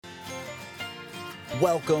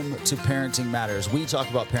Welcome to Parenting Matters. We talk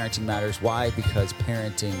about parenting matters. Why? Because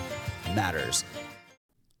parenting matters.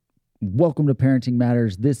 Welcome to Parenting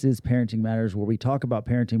Matters. This is Parenting Matters, where we talk about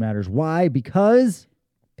parenting matters. Why? Because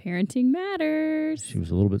parenting matters. She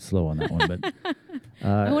was a little bit slow on that one, but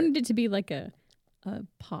I wanted it to be like a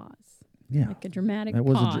pause. Yeah, like a dramatic that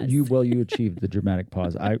pause. You achieved the dramatic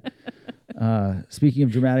pause. Speaking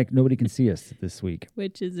of dramatic, nobody can see us this week,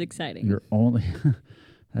 which is exciting. You're only.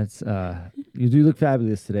 That's you do look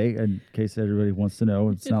fabulous today. In case everybody wants to know,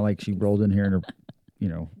 it's not like she rolled in here in her,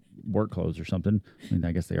 work clothes or something. I mean,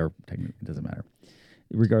 I guess they are technically. It doesn't matter.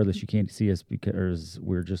 Regardless, you can't see us because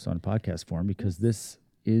we're just on podcast form. Because this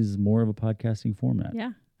is more of a podcasting format.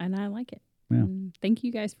 Yeah, and I like it. Yeah. Thank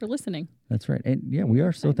you guys for listening. That's right, and yeah, we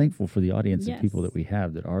are so thankful for the audience Yes. of people that we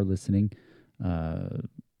have that are listening.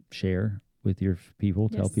 Share with your people.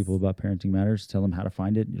 Tell Yes. people about Parenting Matters. Tell them how to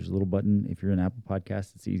find it. There's a little button. If you're in Apple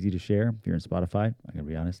Podcasts, it's easy to share. If you're in Spotify, I'm going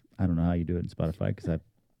to be honest, I don't know how you do it in Spotify because I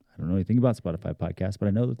don't know anything about Spotify podcasts, but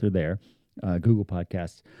I know that they're there. Google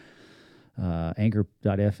Podcasts,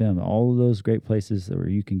 Anchor.fm, all of those great places where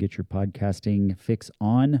you can get your podcasting fix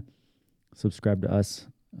on. Subscribe to us.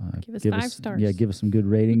 Give us 5 stars. Yeah, give us some good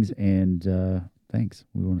ratings, and thanks.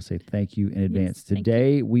 We want to say thank you in advance. Yes,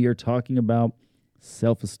 Today, we are talking about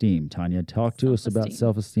self-esteem. Tanya, talk to us about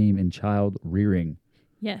self-esteem in child rearing.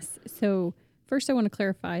 Yes. So first I want to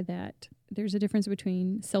clarify that there's a difference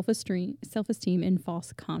between self-esteem and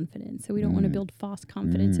false confidence. So we don't want to build false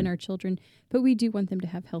confidence in our children, but we do want them to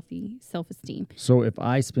have healthy self-esteem. So if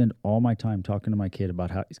I spend all my time talking to my kid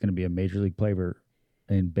about how he's going to be a major league player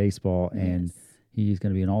in baseball and he's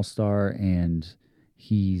going to be an all-star and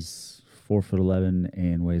he's 4'11"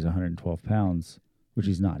 and weighs 112 pounds, which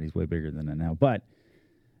he's not. He's way bigger than that now. But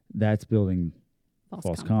that's building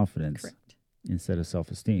false confidence instead of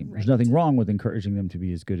self-esteem. Right. There's nothing wrong with encouraging them to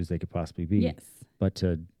be as good as they could possibly be. Yes. But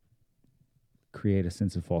to create a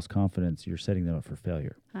sense of false confidence, you're setting them up for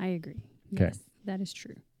failure. I agree. Okay. Yes, that is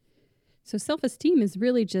true. So self-esteem is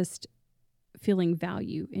really just feeling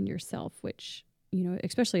value in yourself, which,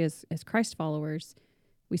 especially as Christ followers,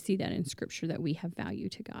 we see that in Scripture that we have value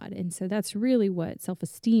to God. And so that's really what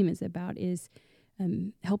self-esteem is about, is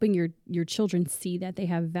helping your children see that they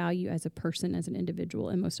have value as a person, as an individual,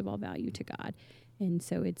 and most of all, value to God. And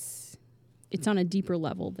so it's on a deeper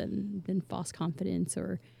level than false confidence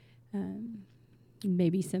or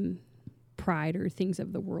maybe some pride or things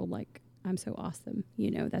of the world like, I'm so awesome.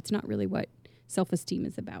 That's not really what self-esteem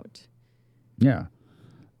is about. Yeah.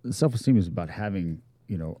 Self-esteem is about having,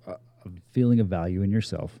 a feeling of value in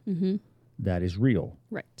yourself that is real.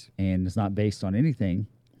 Right. And it's not based on anything.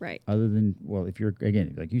 Right. Other than, if you're,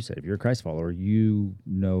 again, like you said, if you're a Christ follower, you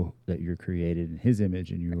know that you're created in His image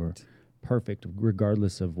and you are perfect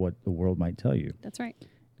regardless of what the world might tell you. That's right.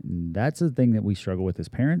 And that's the thing that we struggle with as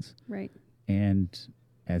parents. Right. And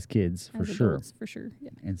as kids, for sure. Adults, for sure. Yeah.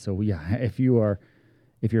 And so, if you're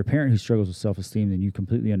a parent who struggles with self-esteem, then you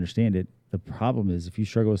completely understand it. The problem is if you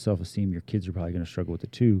struggle with self-esteem, your kids are probably going to struggle with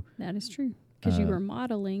it too. That is true. Because you are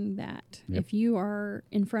modeling that. Yep. If you are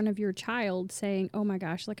in front of your child saying, oh my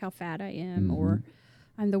gosh, look how fat I am, or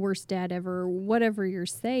I'm the worst dad ever, whatever you're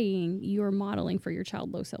saying, you are modeling for your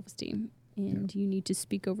child low self-esteem. And you need to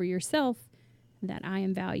speak over yourself that I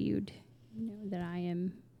am valued, that I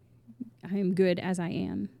am good as I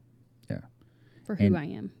am. Yeah. For who I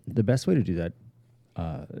am. The best way to do that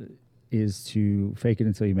is to fake it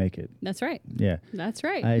until you make it. That's right. Yeah. That's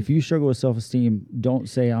right. If you struggle with self-esteem, don't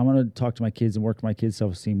say, I'm going to talk to my kids and work on my kids'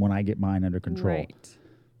 self-esteem when I get mine under control. Right.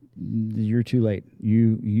 You're too late.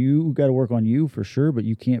 You got to work on you for sure, but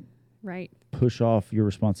you can't push off your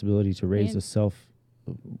responsibility to raise a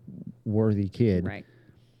self-worthy kid. Right.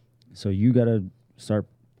 So you got to start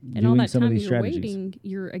and all doing that some time of these you're strategies. waiting,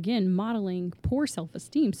 you're, again, modeling poor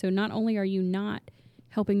self-esteem. So not only are you not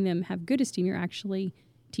helping them have good esteem, you're actually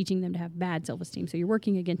teaching them to have bad self-esteem. So you're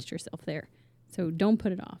working against yourself there. So don't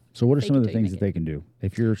put it off. So what are some of the things that they can do?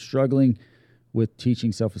 If you're struggling with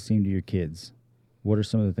teaching self-esteem to your kids, what are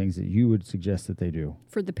some of the things that you would suggest that they do?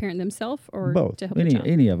 For the parent themselves or both? To help the child?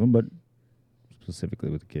 Any of them, but specifically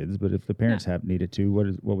with the kids. But if the parents need it too,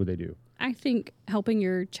 what would they do? I think helping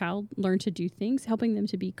your child learn to do things, helping them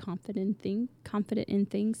to be confident in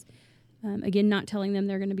things. Again, not telling them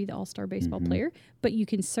they're going to be the all-star baseball player, but you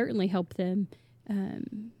can certainly help them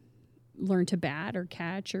learn to bat or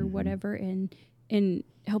catch or whatever, and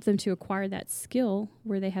help them to acquire that skill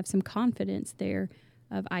where they have some confidence there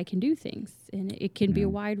of I can do things. And it can be a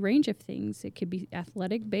wide range of things. It could be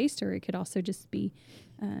athletic based, or it could also just be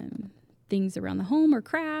things around the home or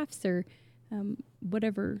crafts or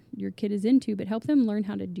whatever your kid is into, but help them learn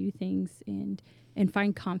how to do things and and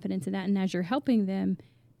find confidence in that. And as you're helping them,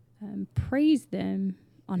 praise them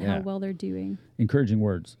on how well they're doing. Encouraging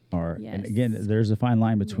words are, and again, there's a fine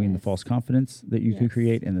line between the false confidence that you could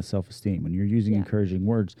create and the self-esteem. When you're using encouraging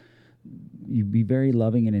words, you be very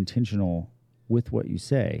loving and intentional with what you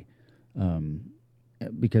say,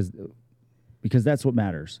 because that's what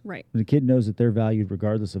matters. Right. The kid knows that they're valued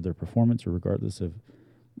regardless of their performance or regardless of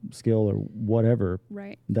skill or whatever.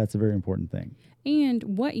 Right. That's a very important thing. And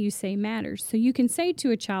what you say matters. So you can say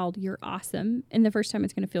to a child, "You're awesome," and the first time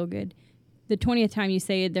it's going to feel good. The 20th time you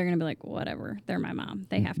say it, they're going to be like, whatever, they're my mom.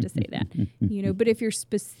 They have to say that, but if you're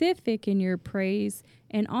specific in your praise,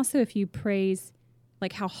 and also if you praise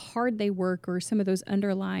like how hard they work or some of those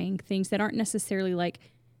underlying things that aren't necessarily like,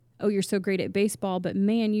 oh, you're so great at baseball, but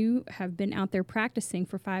man, you have been out there practicing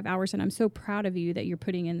for 5 hours and I'm so proud of you that you're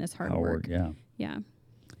putting in this hard work. Yeah. Yeah.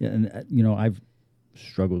 Yeah. And, I've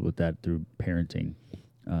struggled with that through parenting.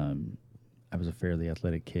 I was a fairly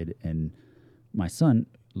athletic kid, and my son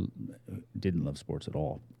didn't love sports at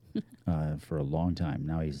all for a long time.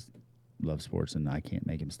 Now he's loves sports, and I can't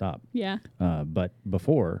make him stop. Yeah. But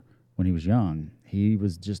before, when he was young, he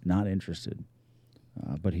was just not interested.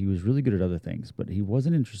 But he was really good at other things, but he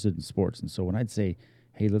wasn't interested in sports. And so when I'd say,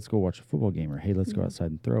 hey, let's go watch a football game, or hey, let's go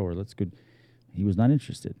outside and throw, or let's go, he was not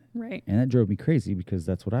interested. Right. And that drove me crazy because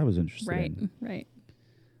that's what I was interested in. Right.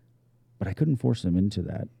 But I couldn't force him into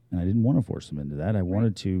that, and I didn't want to force him into that. I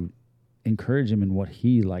wanted to encourage him in what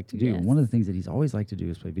he liked to do. And one of the things that he's always liked to do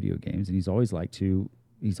is play video games, and he's always been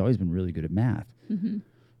really good at math. Mm-hmm.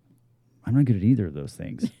 I'm not good at either of those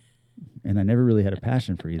things. And I never really had a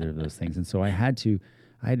passion for either of those things. And so I had to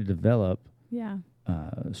develop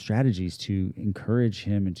strategies to encourage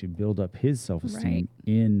him and to build up his self-esteem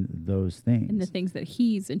in those things. And the things that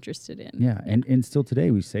he's interested in. Yeah. And still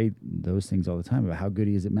today we say those things all the time about how good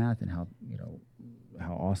he is at math and how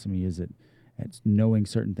awesome he is at knowing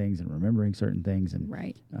certain things and remembering certain things. And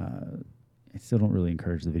I still don't really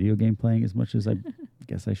encourage the video game playing as much as I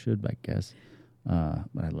guess I should, but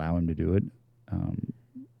I allow him to do it.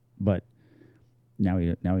 But now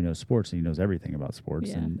he knows sports, and he knows everything about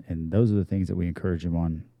sports, and those are the things that we encourage him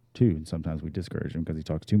on too. And sometimes we discourage him because he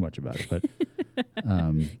talks too much about it. But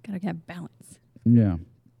gotta have balance. Yeah.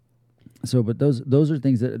 So, but those are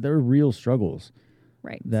things that they're real struggles.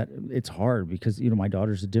 Right. That it's hard because my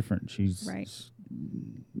daughter's different. She's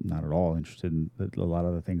not at all interested in a lot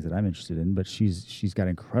of the things that I'm interested in, but she's got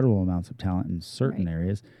incredible amounts of talent in certain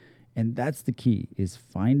areas. And that's the key, is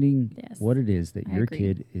finding what it is that your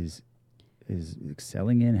kid is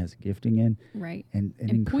excelling in, has gifting in, and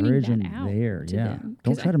encourage them there.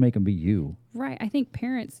 Don't try to make them be you. Right. I think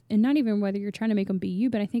parents, and not even whether you're trying to make them be you,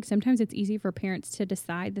 but I think sometimes it's easy for parents to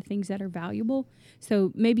decide the things that are valuable.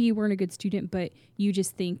 So maybe you weren't a good student, but you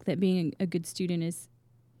just think that being a good student is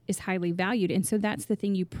highly valued, and so that's the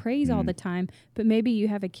thing you praise all the time. But maybe you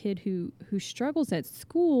have a kid who struggles at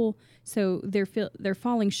school, so they're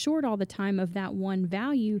falling short all the time of that one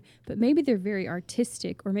value. But maybe they're very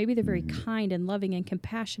artistic, or maybe they're very kind and loving and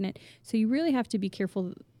compassionate. So you really have to be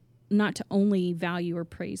careful not to only value or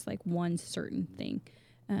praise like one certain thing,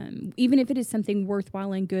 even if it is something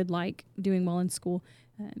worthwhile and good, like doing well in school.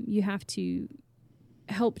 You have to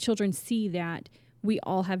help children see that we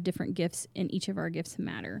all have different gifts, and each of our gifts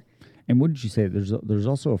matter. And wouldn't you say there's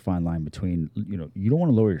also a fine line between, you don't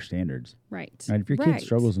want to lower your standards. Right. If your kid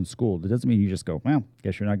struggles in school, that doesn't mean you just go, well,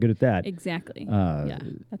 guess you're not good at that. Exactly.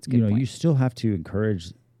 That's a good point. You still have to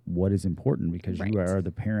encourage what is important, because you are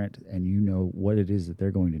the parent and you know what it is that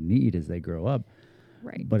they're going to need as they grow up.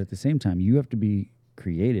 Right. But at the same time, you have to be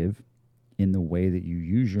creative in the way that you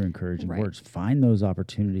use your encouraging words. Find those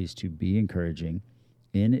opportunities to be encouraging.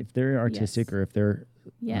 And if they're artistic or if they're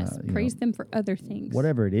praise them for other things,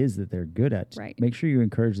 whatever it is that they're good at, make sure you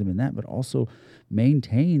encourage them in that, but also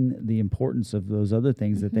maintain the importance of those other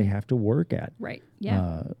things that they have to work at.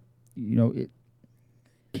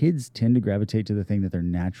 Kids tend to gravitate to the thing that they're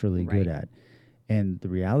naturally good at, and the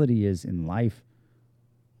reality is, in life,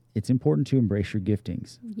 it's important to embrace your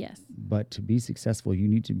giftings. But to be successful, you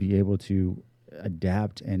need to be able to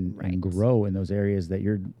adapt and grow in those areas that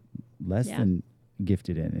you're less than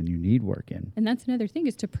gifted in and you need work in. And that's another thing,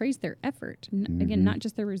 is to praise their effort. Again, not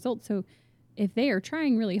just their results. So if they are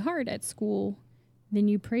trying really hard at school, then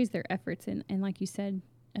you praise their efforts. And like you said,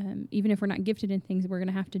 even if we're not gifted in things, we're going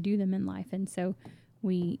to have to do them in life. And so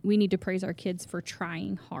we need to praise our kids for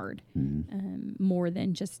trying hard, more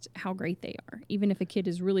than just how great they are. Even if a kid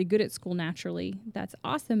is really good at school naturally, that's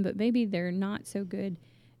awesome, but maybe they're not so good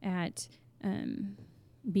at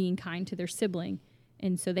being kind to their sibling.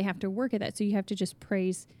 And so they have to work at that. So you have to just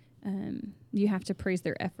praise, you have to praise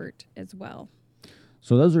their effort as well.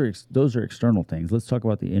 So those are external things. Let's talk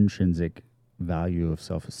about the intrinsic value of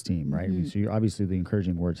self-esteem, right? So obviously the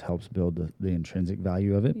encouraging words helps build the intrinsic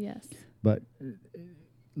value of it. Yes. But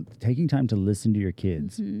taking time to listen to your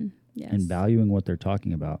kids Yes. and valuing what they're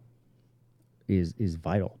talking about is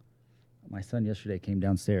vital. My son yesterday came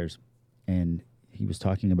downstairs and he was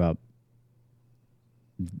talking about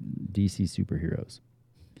DC superheroes.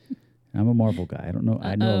 I'm a Marvel guy. I don't know.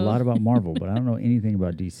 I know a lot about Marvel, but I don't know anything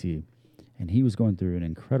about DC. And he was going through an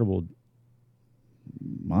incredible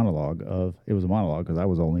monologue it was a monologue because I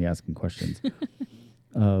was only asking questions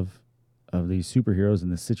of these superheroes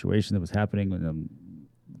and the situation that was happening with them.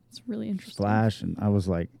 It's really interesting. Flash, and I was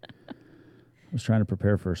like, I was trying to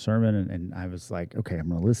prepare for a sermon, and I was like, okay, I'm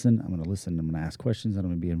going to listen. I'm going to ask questions. I'm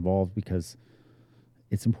going to be involved because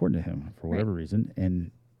it's important to him for whatever reason.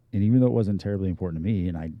 And even though it wasn't terribly important to me,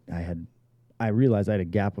 and I realized I had a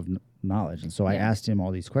gap of knowledge, and so I asked him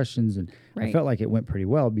all these questions, and I felt like it went pretty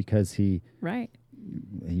well because he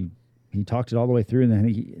talked it all the way through, and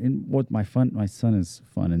then my son is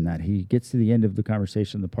fun in that he gets to the end of the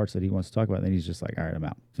conversation, the parts that he wants to talk about, and then he's just like, all right, I'm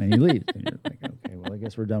out, and he leaves. And you're like, okay, well, I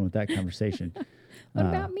guess we're done with that conversation. What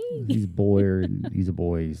about me? He's a boy.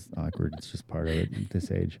 He's awkward. It's just part of it at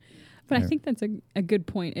this age. But I think that's a good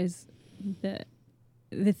point. Is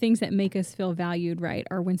the things that make us feel valued, right,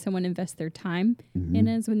 are when someone invests their time in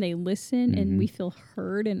us, when they listen and we feel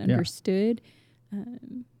heard and understood.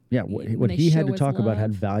 What he had to talk about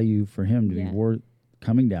had value for him to be worth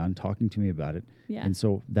coming down, talking to me about it. Yeah. And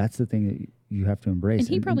so that's the thing that you have to embrace. And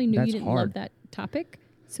he probably knew you didn't love that topic.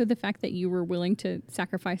 So the fact that you were willing to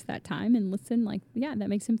sacrifice that time and listen, that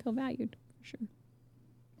makes him feel valued, for sure.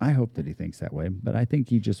 I hope that he thinks that way, but I think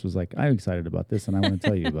he just was like, I'm excited about this and I want to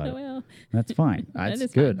tell you about it. Well, that's fine. That's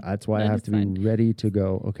good. Fine. That's why I have to be ready to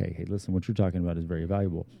go, okay, hey, listen, what you're talking about is very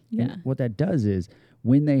valuable. Yeah. And what that does is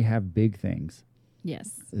when they have big things,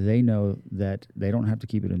 they know that they don't have to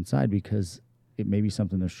keep it inside because it may be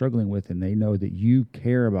something they're struggling with, and they know that you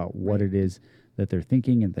care about what it is that they're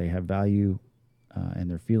thinking and they have value and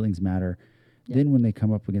their feelings matter. Yep. Then when they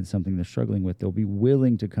come up against something they're struggling with, they'll be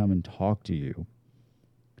willing to come and talk to you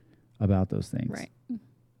about those things. Right.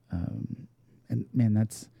 And man,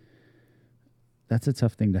 that's a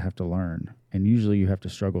tough thing to have to learn. And usually you have to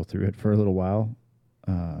struggle through it for a little while.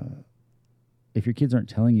 If your kids aren't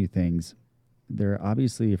telling you things, they're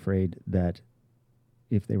obviously afraid that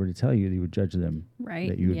if they were to tell you, you would judge them. Right.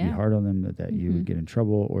 That you would be hard on them, that you would get in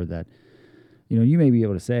trouble, or that, you may be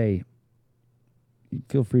able to say,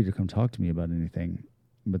 feel free to come talk to me about anything.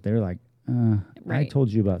 But they're like, I told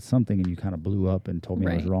you about something and you kind of blew up and told me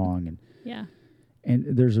I was wrong. And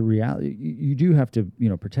there's a reality. You do have to,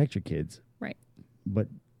 protect your kids. Right. But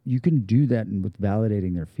you can do that with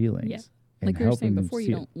validating their feelings. Yeah. Like you were saying before,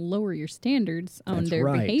 you don't lower your standards on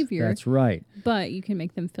their behavior. That's right. But you can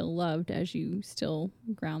make them feel loved as you still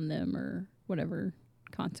ground them or whatever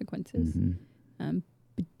consequences. Mm-hmm.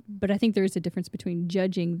 But I think there is a difference between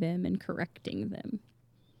judging them and correcting them.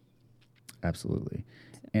 Absolutely.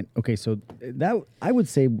 And okay, so that I would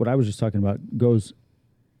say what I was just talking about goes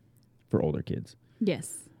for older kids.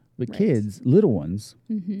 Yes. The kids, little ones,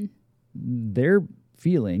 their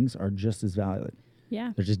feelings are just as valid.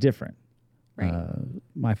 Yeah. They're just different. Right.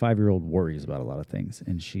 My 5-year-old worries about a lot of things,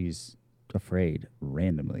 and she's afraid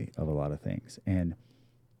randomly of a lot of things. And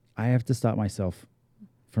I have to stop myself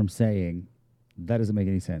from saying, that doesn't make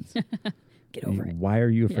any sense. Get over it. Why are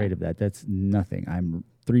you afraid of that? That's nothing. I'm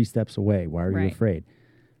 3 steps away. Why are you afraid?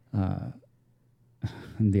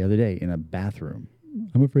 The other day in a bathroom,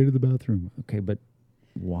 I'm afraid of the bathroom. Okay, but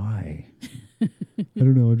why? I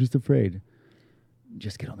don't know. I'm just afraid.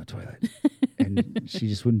 Just get on the toilet. And she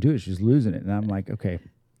just wouldn't do it. She was losing it. And I'm like, okay.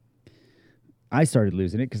 I started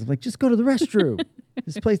losing it because I'm like, just go to the restroom.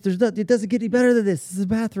 This place, it doesn't get any better than this. This is a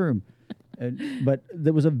bathroom. But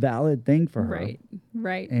there was a valid thing for her.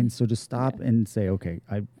 Right. And so to stop and say, okay,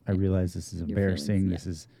 I realize this is embarrassing.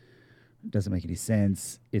 This doesn't make any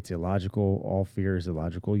sense. It's illogical. All fear is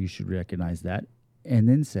illogical. You should recognize that. And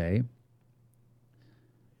then say,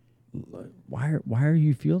 why are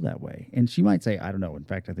you feel that way? And she might say, I don't know. In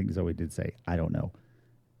fact, I think Zoe did say, I don't know.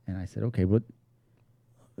 And I said, okay, but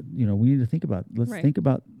we need to think about,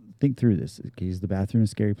 think through this. Okay, is the bathroom a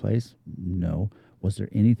scary place? No. Was there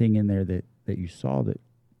anything in there that you saw that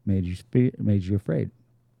made you afraid?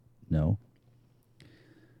 No.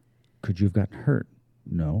 Could you have gotten hurt?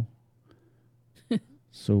 No.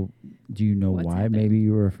 So do you know why maybe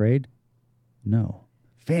you were afraid? No.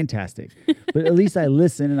 Fantastic. But at least I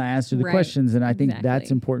listened and I asked her the questions, and I think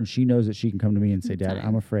that's important. She knows that she can come to me and say, Dad,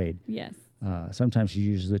 I'm afraid. Yes. Sometimes she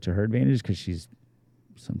uses it to her advantage because she's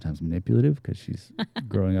sometimes manipulative because she's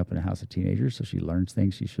growing up in a house of teenagers, so she learns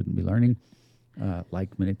things she shouldn't be learning,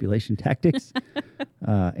 like manipulation tactics.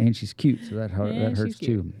 And she's cute, so that hurts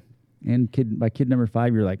too. And by kid number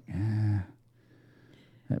 5, you're like,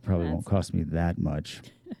 that probably won't cost me that much.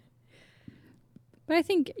 But I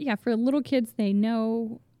think, for little kids, they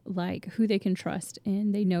know like who they can trust,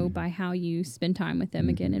 and they know by how you spend time with them.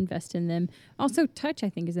 Again, invest in them. Also, touch I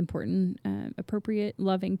think is important. Appropriate,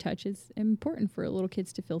 loving touch is important for little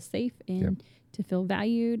kids to feel safe and to feel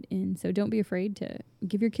valued. And so, don't be afraid to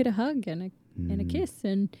give your kid a hug and a kiss.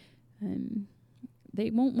 And they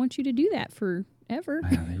won't want you to do that forever.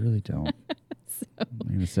 Yeah, they really don't.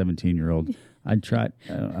 I'm a 17-year-old. I don't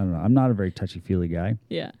know. I'm not a very touchy-feely guy.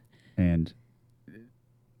 Yeah. And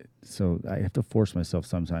so I have to force myself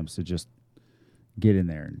sometimes to just get in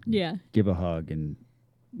there and give a hug and,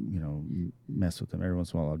 mess with them. Every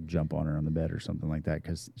once in a while I'll jump on her on the bed or something like that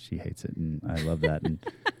because she hates it, and I love that.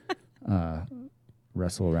 And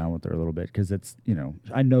wrestle around with her a little bit because it's,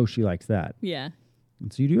 I know she likes that. Yeah.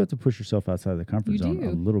 And so you do have to push yourself outside of the comfort zone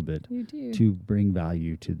a little bit to bring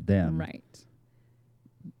value to them. Right.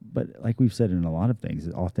 But like we've said in a lot of things,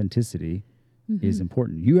 authenticity is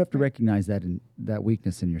important. You have to recognize that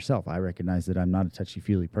weakness in yourself. I recognize that I'm not a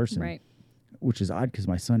touchy-feely person. Right. Which is odd because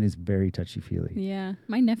my son is very touchy-feely. Yeah.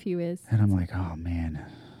 My nephew is. And I'm like, oh, man,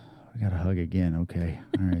 we got to hug again. Okay.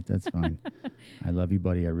 All right. That's fine. I love you,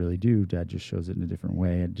 buddy. I really do. Dad just shows it in a different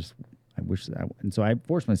way. I wish that. And so I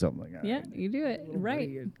force myself. Like, you do it. Right.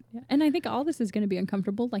 Yeah. And I think all this is going to be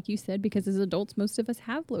uncomfortable, like you said, because as adults, most of us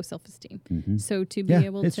have low self-esteem. So to be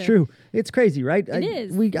able to. It's true. It's crazy, right? It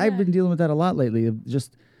is. I've been dealing with that a lot lately, of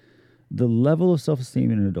just the level of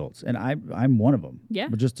self-esteem in adults. And I'm one of them. Yeah.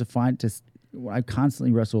 But just I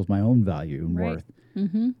constantly wrestle with my own value and worth.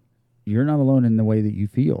 You're not alone in the way that you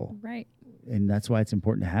feel. Right. And that's why it's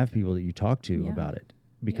important to have people that you talk to about it.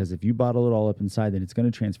 Because if you bottle it all up inside, then it's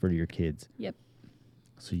going to transfer to your kids. Yep.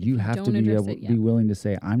 So you have to be willing to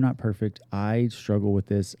say, I'm not perfect. I struggle with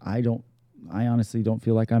this. I honestly don't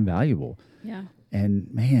feel like I'm valuable. Yeah. And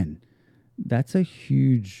man, that's a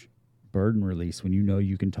huge burden release when you know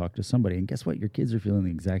you can talk to somebody. And guess what? Your kids are feeling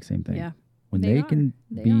the exact same thing. Yeah. When they can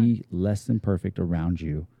be less than perfect around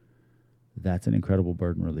you, that's an incredible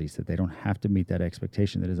burden release, that they don't have to meet that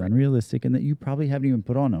expectation that is unrealistic and that you probably haven't even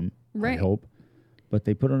put on them, I hope. But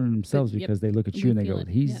they put it on themselves because they look at you and they go,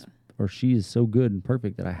 he's or she is so good and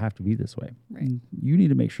perfect that I have to be this way. Right. And you need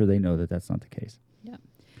to make sure they know that that's not the case. Yeah.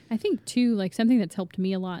 I think, too, like something that's helped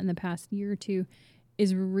me a lot in the past year or two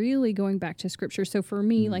is really going back to Scripture. So for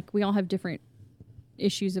me, like we all have different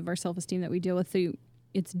issues of our self-esteem that we deal with. So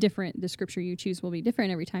it's different. The Scripture you choose will be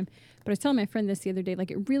different every time. But I was telling my friend this the other day,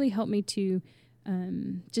 like it really helped me to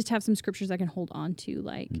just have some Scriptures I can hold on to,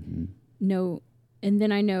 like know. And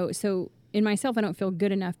then I know, so in myself, I don't feel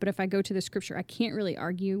good enough, but if I go to the Scripture, I can't really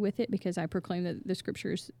argue with it because I proclaim that the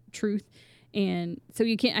Scripture is truth. And so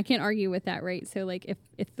I can't argue with that, right? So like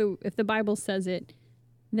if the Bible says it,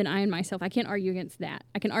 then I and myself, I can't argue against that.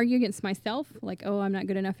 I can argue against myself, like, oh, I'm not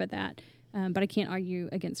good enough at that. But I can't argue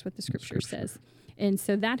against what the Scripture says. And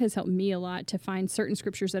so that has helped me a lot to find certain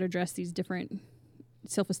Scriptures that address these different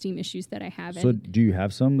self-esteem issues that I have. So do you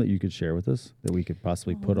have some that you could share with us that we could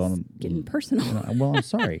possibly put on? Getting personal. Well, I'm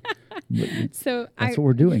sorry. So that's what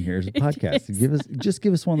we're doing here is a podcast.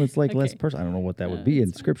 Give us one that's like less personal. I don't know what that would be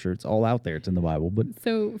in Scripture. It's all out there. It's in the Bible. But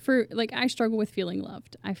so for like, I struggle with feeling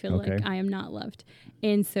loved. I feel like I am not loved.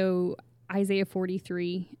 And so Isaiah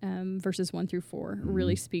 43 verses 1-4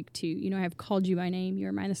 really speak to, I have called you by name. You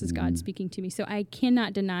are mine. This is God speaking to me. So I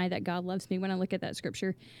cannot deny that God loves me. When I look at that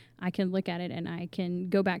Scripture, I can look at it and I can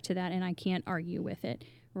go back to that and I can't argue with it.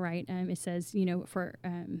 Right. It says,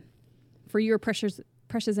 for you are precious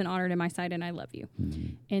and honored in my sight, and I love you.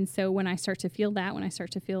 And so when I start to feel that, when I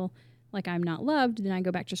start to feel like I'm not loved, then I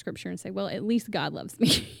go back to Scripture and say, well, at least God loves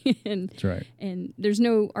me. That's right. And there's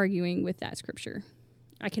no arguing with that Scripture.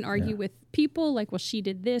 I can argue with people like, well, she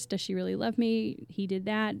did this. Does she really love me? He did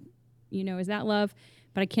that. Is that love?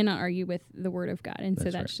 But I cannot argue with the Word of God. And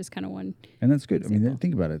so that's just kind of one. And that's good. Example. I mean,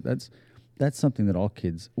 think about it. That's something that all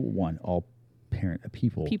kids, all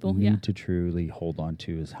people need to truly hold on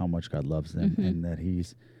to, is how much God loves them and that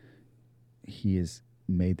He has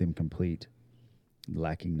made them complete,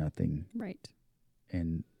 lacking nothing. Right.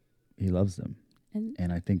 And He loves them.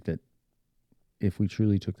 And I think that if we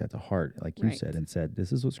truly took that to heart, like you said, and said,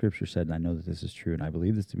 this is what Scripture said, and I know that this is true, and I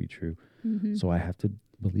believe this to be true, so I have to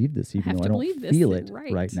believe this, even though I don't feel it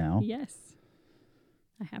right now. Yes.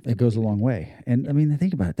 I have to. It goes a long way. And I mean,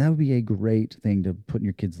 think about it. That would be a great thing to put in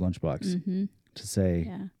your kid's lunchbox to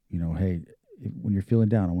say, hey, when you're feeling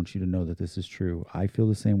down, I want you to know that this is true. I feel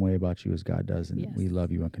the same way about you as God does, and Yes. we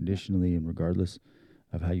love you unconditionally, and regardless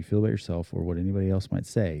of how you feel about yourself or what anybody else might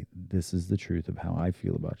say, this is the truth of how I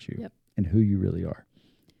feel about you and who you really are.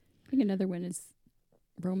 I think another one is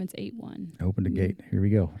Romans 8:1. Open the gate. Here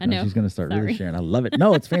we go. I know. She's going to start Sorry. really sharing. I love it.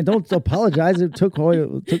 No, it's fan. Don't apologize. It took a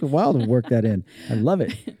while to work that in. I love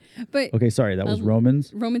it. But okay, sorry. That was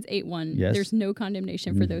Romans 8:1. Yes. There's no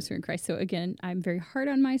condemnation for those who are in Christ. So again, I'm very hard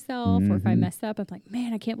on myself, or if I mess up, I'm like,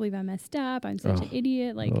 man, I can't believe I messed up. I'm such an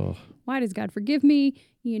idiot. Like, why does God forgive me?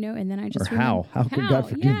 And then I just how could God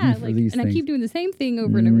forgive me for these and things? I keep doing the same thing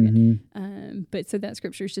over and over again. But so that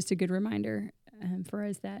scripture is just a good reminder for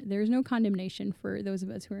us that there's no condemnation for those of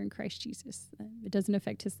us who are in Christ Jesus. It doesn't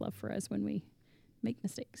affect His love for us when we make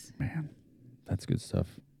mistakes. Man, that's good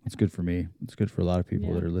stuff. It's good for me. It's good for a lot of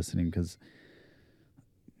people that are listening because,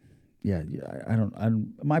 I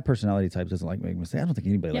don't. My personality type doesn't like making mistakes. I don't think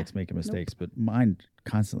anybody likes making mistakes, but mine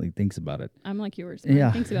constantly thinks about it. I'm like yours.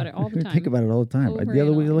 Mine thinks about it all the time. Think about it all the time.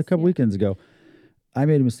 A couple weekends ago, I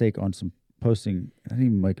made a mistake on some posting. I didn't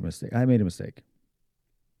even make a mistake. I made a mistake.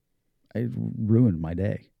 I ruined my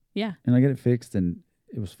day. Yeah. And I get it fixed, and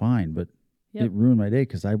it was fine, but it ruined my day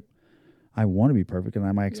because I want to be perfect,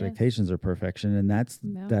 and my expectations are perfection, and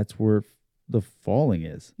that's where the falling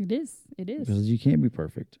is. It is. Because you can't be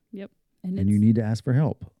perfect. Yep. And you need to ask for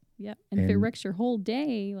help. Yep. And if it wrecks your whole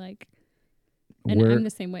day, and I'm the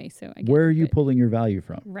same way. So I get where are you pulling your value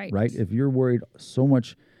from? Right. Right. If you're worried so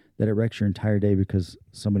much that it wrecks your entire day because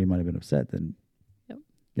somebody might have been upset, then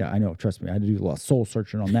yeah, I know. Trust me, I had to do a lot of soul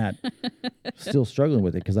searching on that. Still struggling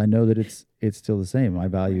with it because I know that it's still the same. My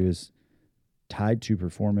value is tied to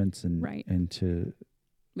performance and to.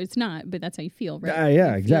 It's not, but that's how you feel, right?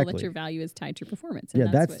 Yeah, you exactly. feel that your value is tied to your performance. And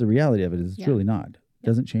that's the reality of it. Is it's really not. It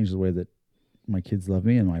doesn't change the way that my kids love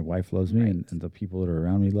me and my wife loves me and the people that are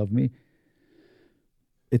around me love me.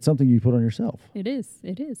 It's something you put on yourself. It is.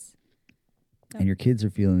 And your kids are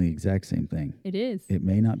feeling the exact same thing. It is. It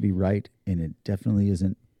may not be right, and it definitely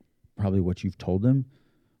isn't probably what you've told them,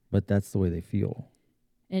 but that's the way they feel.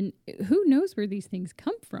 And who knows where these things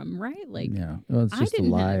come from, right? Well, it's just a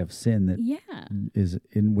lie of sin that is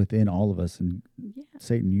within all of us, and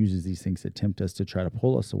Satan uses these things to tempt us to try to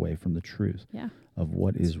pull us away from the truth of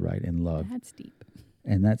what is right and love. That's deep.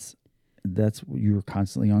 And that's you're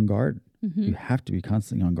constantly on guard. You have to be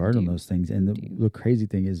constantly on guard on those things. And the crazy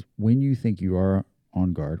thing is when you think you are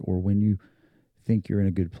on guard or when you think you're in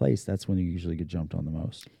a good place, that's when you usually get jumped on the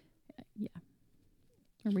most. Yeah.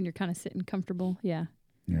 Or when you're kind of sitting comfortable. Yeah.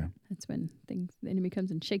 Yeah. That's when the enemy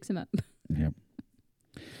comes and shakes them up. Yep.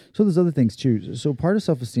 So there's other things too. So part of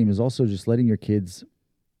self-esteem is also just letting your kids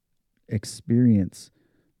experience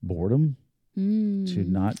boredom. To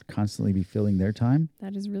not constantly be filling their time.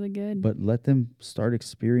 That is really good. But let them start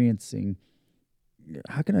experiencing,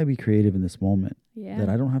 how can I be creative in this moment? Yeah. That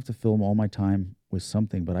I don't have to fill all my time with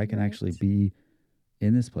something, but I can actually be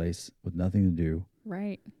in this place with nothing to do.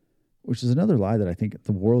 Right. Which is another lie that I think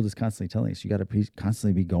the world is constantly telling us. You got to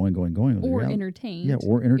constantly be going. Or entertained. Yeah,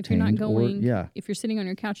 or entertained. If you're not going, or, if you're sitting on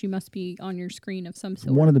your couch, you must be on your screen of some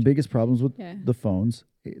sort. One of the biggest problems with the phones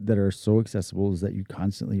that are so accessible is that you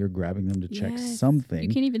constantly are grabbing them to check something. You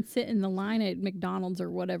can't even sit in the line at McDonald's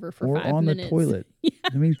or whatever for or 5 on minutes. The toilet.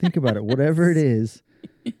 I mean, think about it. Whatever it is,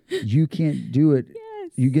 you can't do it.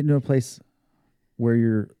 Yes. You get into a place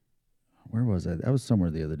where where was I? I was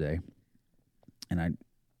somewhere the other day, and I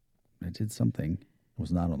did something. I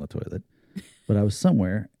was not on the toilet, but I was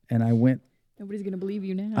somewhere, and I went. Nobody's going to believe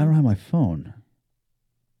you now. I don't have my phone.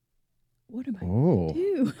 What am I going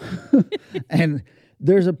to do? And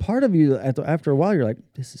there's a part of you after a while, you're like,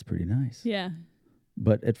 this is pretty nice. Yeah.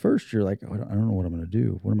 But at first, you're like, I don't know what I'm going to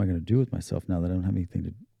do. What am I going to do with myself now that I don't have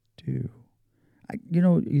anything to do?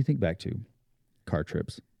 You think back to car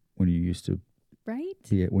trips when you used to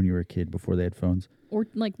be when you were a kid before they had phones. Or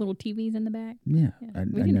like little TVs in the back. Yeah.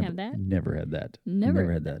 We didn't have that. Never had that.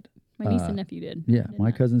 Never had that. My niece and nephew did. Yeah,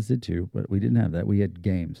 my cousins did too, but we didn't have that. We had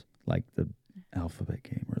games like the alphabet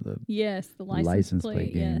game or the the license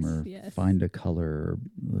plate game or find a color.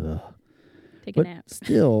 Or, take a nap.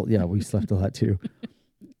 Still, we slept a lot too.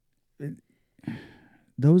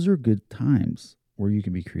 Those are good times where you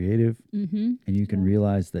can be creative and you can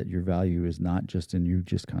realize that your value is not just in you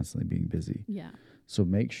just constantly being busy. Yeah. So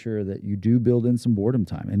make sure that you do build in some boredom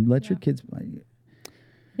time and let your kids.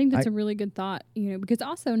 I think that's a really good thought, because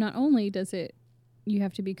also not only does you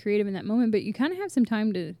have to be creative in that moment, but you kind of have some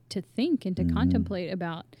time to think and to contemplate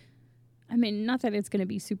about, not that it's going to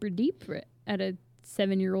be super deep at a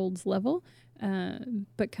 7-year-old's level,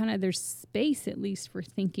 but kind of there's space at least for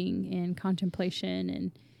thinking and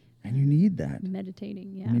contemplation And you need that.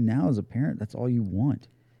 Meditating, yeah. I mean, now as a parent, that's all you want.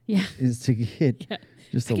 Yeah. Is to get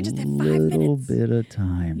just a just have 5 little minutes. bit of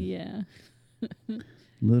time. Yeah.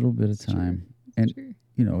 Little bit of It's true. time. It's And, true.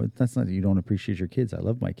 you know, that's not that you don't appreciate your kids. I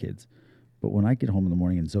love my kids. But when I get home in the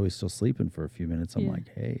morning and Zoe's still sleeping for a few minutes, I'm Yeah. like,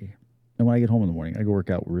 hey. And when I get home in the morning, I go work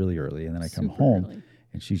out really early. And then I come Super home early.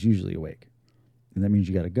 and she's usually awake. And that means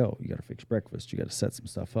you got to go. You got to fix breakfast. You got to set some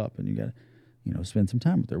stuff up. And you got to, you know, spend some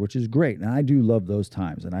time with her, which is great. And I do love those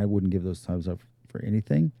times. And I wouldn't give those times up for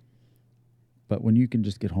anything. But when you can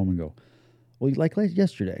just get home and go, well, like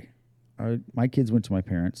yesterday, my kids went to my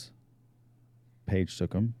parents. Paige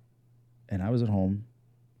took them. And I was at home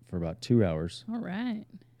for about 2 hours. All right.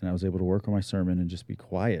 And I was able to work on my sermon and just be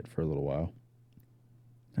quiet for a little while.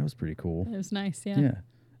 That was pretty cool. That was nice, yeah. Yeah.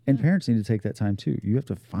 And parents need to take that time too. You have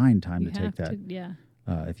to find time You to take have that. to, yeah.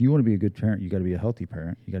 If you want to be a good parent, you got to be a healthy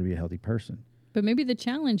parent. You got to be a healthy person. But maybe the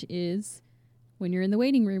challenge is when you're in the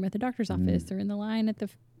waiting room at the doctor's office or in the line at the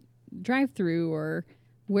drive-through or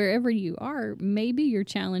wherever you are, maybe your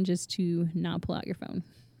challenge is to not pull out your phone,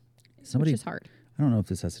 which is hard. I don't know if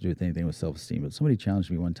this has to do with anything with self-esteem, but somebody challenged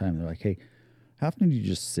me one time. They're like, hey, how often do you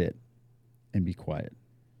just sit and be quiet?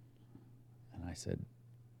 And I said,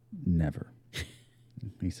 never.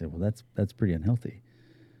 He said, well, that's pretty unhealthy.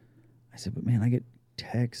 I said, but man, I get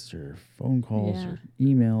texts or phone calls or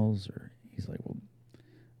emails. Or he's like, well,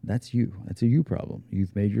 that's you. That's a you problem.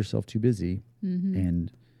 You've made yourself too busy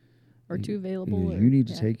and or too available. You need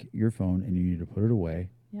to take your phone and you need to put it away.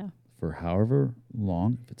 Yeah. For however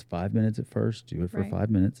long. If it's 5 minutes at first, do it for 5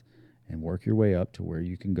 minutes and work your way up to where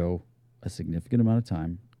you can go a significant amount of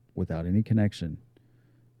time without any connection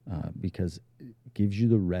because it gives you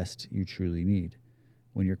the rest you truly need.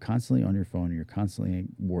 When you're constantly on your phone and you're constantly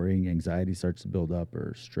worrying, anxiety starts to build up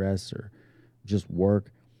or stress or just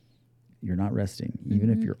work, you're not resting, even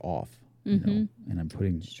if you're off. You know, and I'm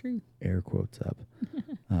putting air quotes up.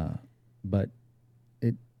 But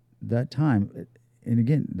that time, and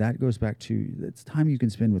again, that goes back to it's time you can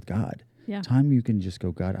spend with God. Yeah. Time you can just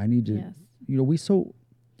go, God, I need to, you know, we so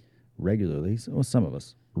regularly, well, some of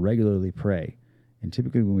us regularly pray. And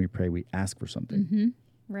typically when we pray, we ask for something.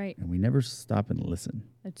 Right. And we never stop and listen.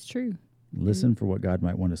 That's true. Listen for what God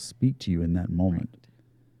might want to speak to you in that moment. Right.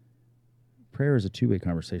 Prayer is a two-way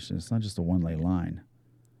conversation. It's not just a one-way line.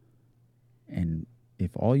 And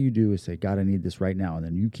if all you do is say, God, I need this right now, and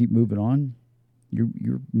then you keep moving on,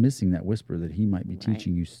 you're missing that whisper that he might be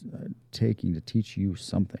teaching you, taking to teach you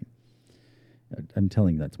something. I'm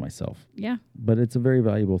telling that to myself. Yeah. But it's a very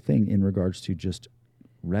valuable thing in regards to just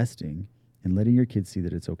resting and letting your kids see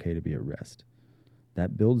that it's okay to be at rest.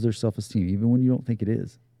 That builds their self-esteem, even when you don't think it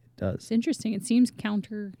is. It does. It's interesting. It seems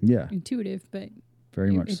counterintuitive, but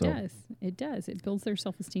very much so. It does. It builds their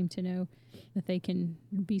self-esteem to know that they can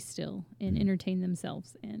be still and entertain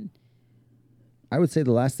themselves. And I would say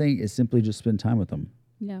the last thing is simply just spend time with them.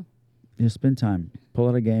 Yeah. Just spend time. Pull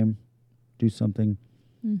out a game. Do something.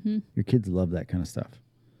 Your kids love that kind of stuff.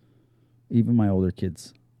 Even my older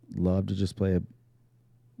kids love to just play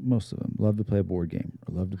most of them love to play a board game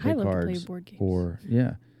or love to play cards. I love to play board games. Or,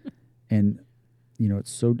 and, you know,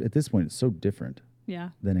 it's so, at this point, it's so different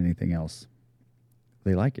than anything else.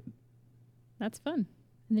 They like it. That's fun.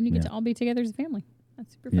 And then you get to all be together as a family.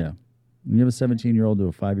 That's super fun. Yeah. When you have a 17-year-old to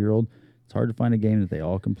a 5-year-old, it's hard to find a game that they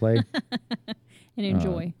all can play. And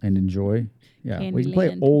enjoy. Yeah. Candyland. We can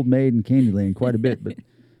play Old Maid and Candyland quite a bit, but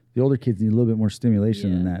the older kids need a little bit more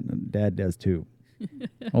stimulation than that. And Dad does too.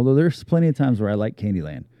 Although there's plenty of times where I like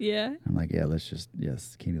Candyland. Yeah. I'm like,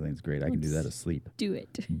 Candyland's great. I can do that asleep. Do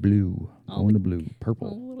it. Blue. Going to blue. Purple.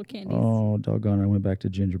 All the little candies. Oh, doggone. I went back to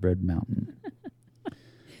Gingerbread Mountain.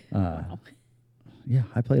 Wow. Yeah,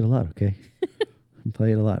 I played a lot, okay? I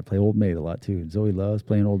played a lot. I play Old Maid a lot too. And Zoe loves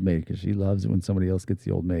playing Old Maid because she loves it when somebody else gets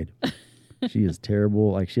the Old Maid. She is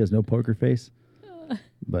terrible. Like, she has no poker face.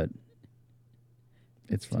 But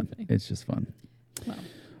it's fun. It's just fun. Wow.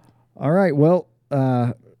 All right. Well,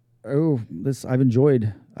 I've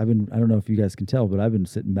enjoyed. I don't know if you guys can tell, but I've been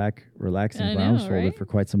sitting back, relaxing, with my arms folded for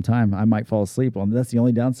quite some time. I might fall asleep on. That's the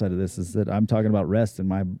only downside of this is that I'm talking about rest, and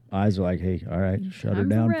my eyes are like, "Hey, all right, shut her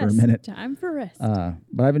down for a minute." Time for rest.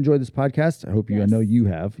 But I've enjoyed this podcast. I hope you. I know you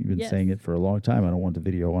have. You've been saying it for a long time. I don't want the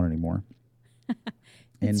video on anymore.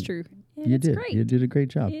 It's true. You did. Great. You did a great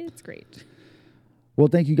job. It's great. Well,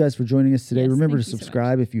 thank you guys for joining us today. Remember to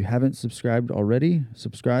subscribe if you haven't subscribed already.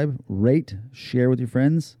 Subscribe, rate, share with your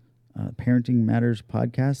friends. Parenting Matters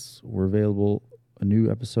podcasts. We're available new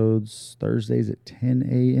episodes Thursdays at 10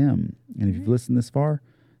 a.m. And if you've listened this far,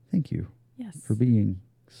 thank you for being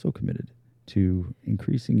so committed to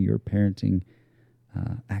increasing your parenting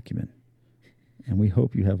acumen. And we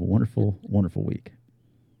hope you have a wonderful, wonderful week.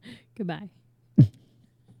 Goodbye.